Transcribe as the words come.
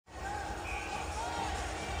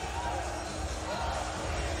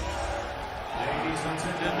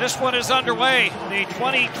And this one is underway, the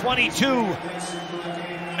 2022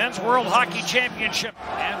 Men's World Hockey Championship.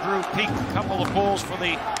 Andrew peaked a couple of goals for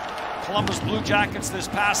the Columbus Blue Jackets this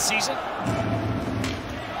past season.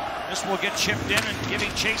 This will get chipped in, and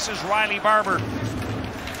giving chase is Riley Barber.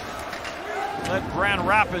 Led Grand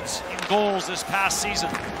Rapids in goals this past season.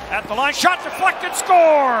 At the line, shot deflected,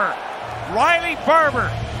 score! Riley Barber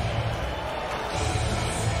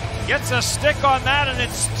gets a stick on that, and it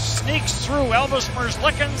sneaks through Elvis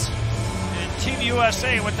Merzlikins and Team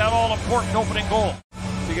USA with that all-important opening goal.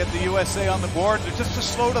 To get the USA on the board, they're just too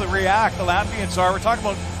slow to react, the Latvians are. We're talking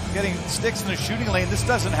about getting sticks in the shooting lane. This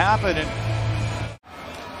doesn't happen. And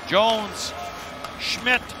Jones,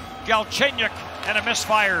 Schmidt, Galchenyuk, and a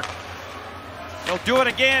misfire. They'll do it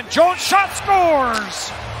again. Jones shot,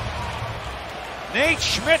 scores! Nate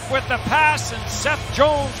Schmidt with the pass, and Seth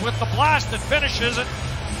Jones with the blast that finishes it.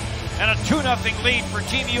 And a 2-0 lead for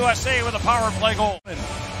Team USA with a power play goal. And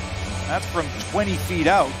that's from 20 feet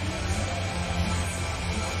out.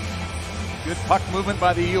 Good puck movement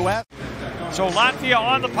by the U.S. So Latvia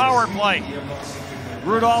on the power play.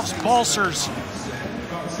 Rudolph's Balcers.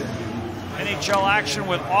 NHL action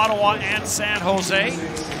with Ottawa and San Jose.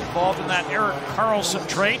 Involved in that Erik Karlsson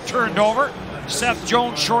trade. Turned over. Seth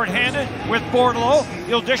Jones shorthanded with Bordeleau.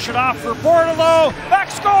 He'll dish it off for Bordeleau. Back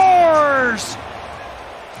scores!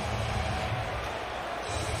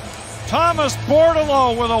 Thomas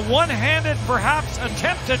Bordeleau with a one-handed, perhaps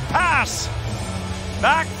attempted pass.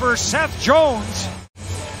 Back for Seth Jones.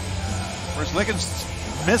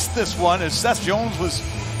 Merzlikins missed this one as Seth Jones was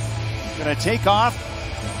going to take off.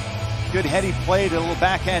 Good heady play to a little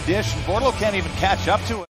backhand dish, and Bordeleau can't even catch up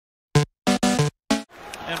to it.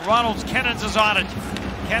 And Ronald Kennens is on it.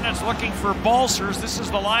 Kennens looking for Balcers. This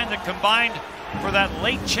is the line that combined for that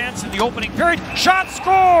late chance in the opening period. Shot,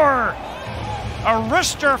 score! A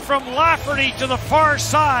wrister from Lafferty to the far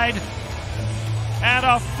side. And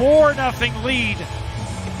a 4-0 lead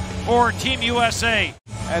for Team USA.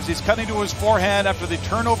 As he's cutting to his forehand after the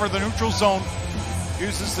turnover of the neutral zone,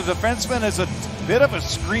 uses the defenseman as a bit of a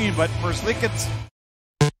screen, but Merzlikins.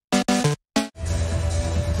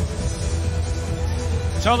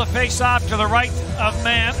 So the face-off to the right of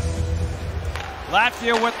man.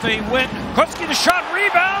 Latvia with the win. Kutsky the shot,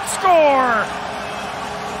 rebound, score!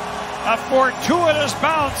 A fortuitous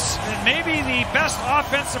bounce, and maybe the best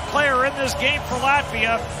offensive player in this game for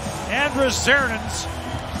Latvia, Andris Zernins,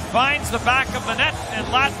 finds the back of the net, and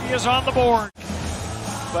Latvia's on the board.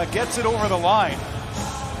 But gets it over the line.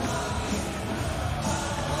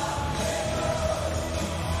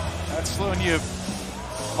 That's when you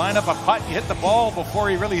line up a putt, you hit the ball before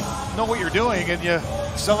you really know what you're doing, and you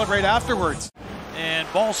celebrate afterwards. And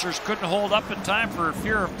Balcers couldn't hold up in time for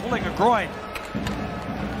fear of pulling a groin.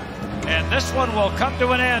 And this one will come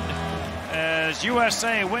to an end as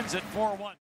USA wins it 4-1.